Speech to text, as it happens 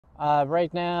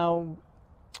Right now,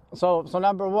 so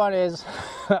number one is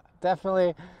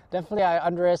definitely I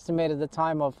underestimated the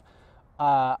time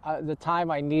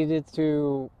I needed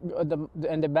to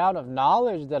and the amount of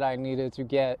knowledge that I needed to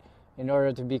get in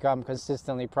order to become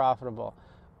consistently profitable.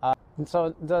 And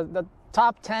so the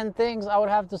top 10 things I would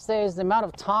have to say is the amount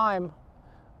of time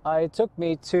it took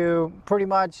me to pretty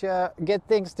much get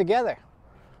things together.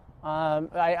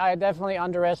 I definitely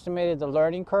underestimated the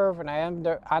learning curve, and I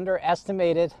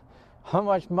underestimated how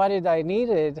much money I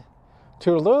needed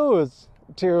to lose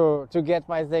to get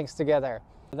my things together.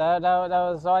 That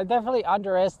was, so I definitely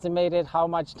underestimated how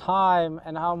much time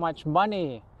and how much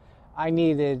money I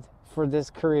needed for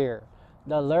this career.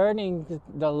 The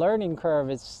learning curve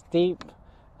is steep,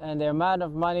 and the amount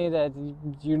of money that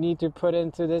you need to put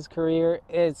into this career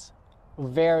is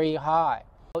very high.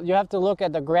 You have to look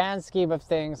at the grand scheme of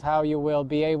things, how you will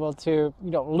be able to,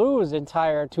 lose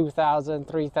entire 2,000,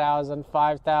 3,000,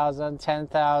 5,000,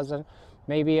 10,000,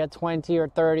 maybe a 20 or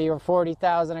 30 or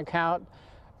 40,000 account.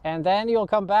 And then you'll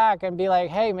come back and be like,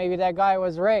 hey, maybe that guy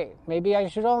was right. Maybe I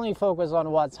should only focus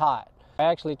on what's hot. I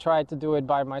actually tried to do it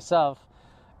by myself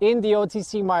in the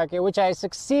OTC market, which I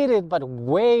succeeded, but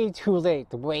way too late,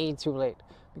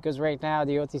 because right now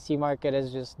the OTC market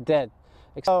is just dead.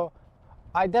 So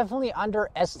I definitely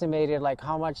underestimated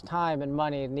how much time and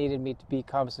money it needed me to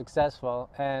become successful.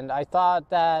 And I thought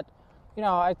that,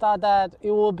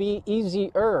 it will be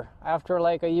easier after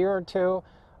a year or two.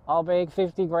 I'll make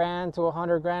 50 grand to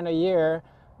 100 grand a year.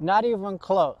 Not even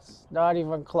close.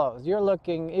 You're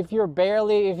looking, if you're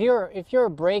a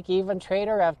break-even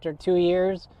trader after 2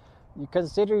 years, you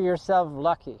consider yourself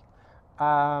lucky.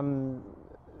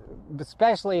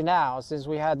 Especially now, since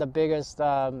we had the biggest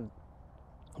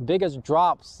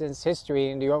drop since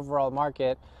history in the overall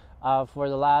market for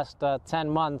the last 10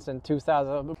 months in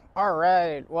 2000. All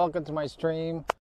right, welcome to my stream.